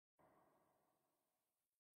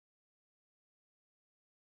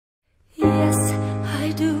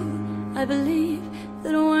I believe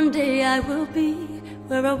that one day I will be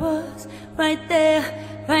where I was, right there,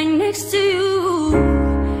 right next to you.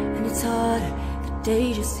 And it's hard, the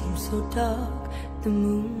day just seems so dark. The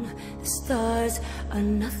moon, the stars are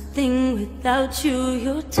nothing without you.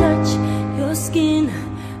 Your touch, your skin,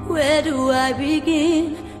 where do I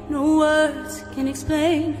begin? No words can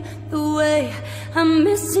explain the way I'm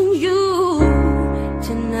missing you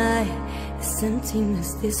tonight. This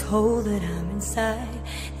emptiness, this hole that I'm inside,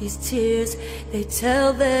 these tears, they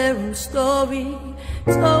tell their own story.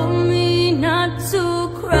 Told me not to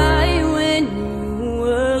cry when you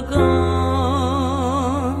were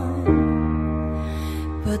gone,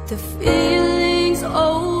 but the feeling's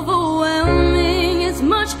overwhelming, it's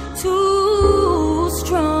much too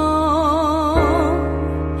strong.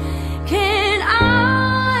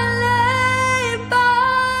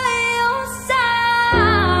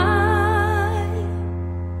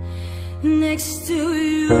 Next to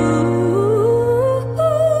you,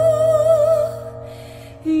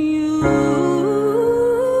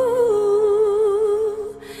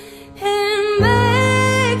 and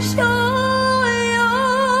make sure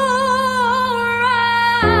you're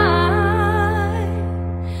right.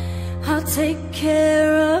 I'll take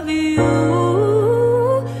care of you.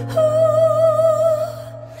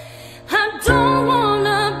 I don't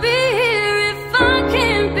wanna be here if I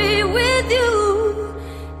can't be with you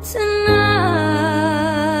tonight.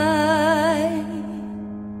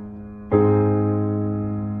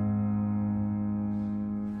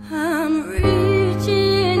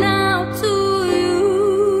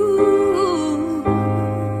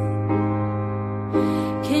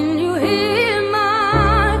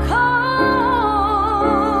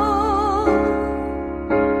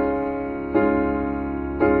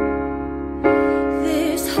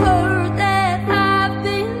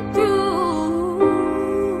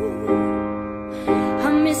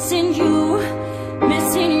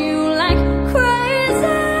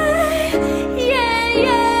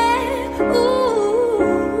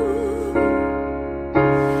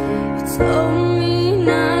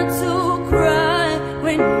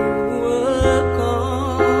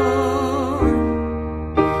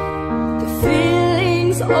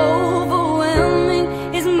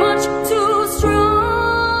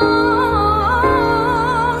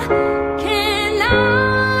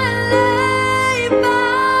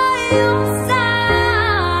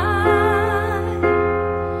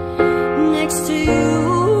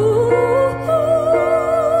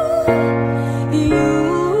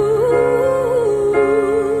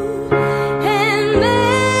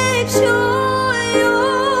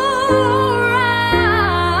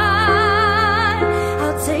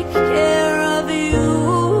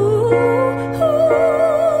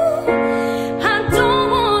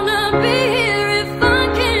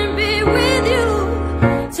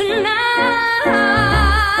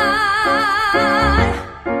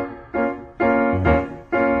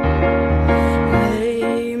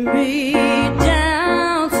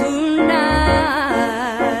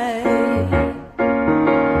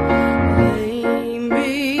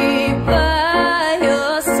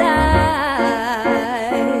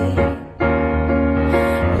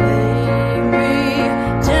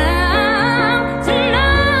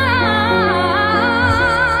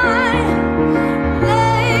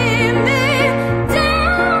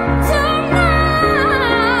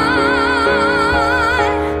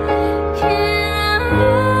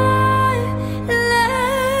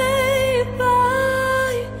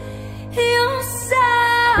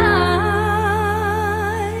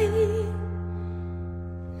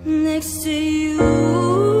 Next to you,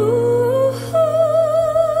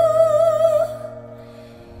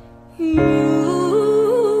 you.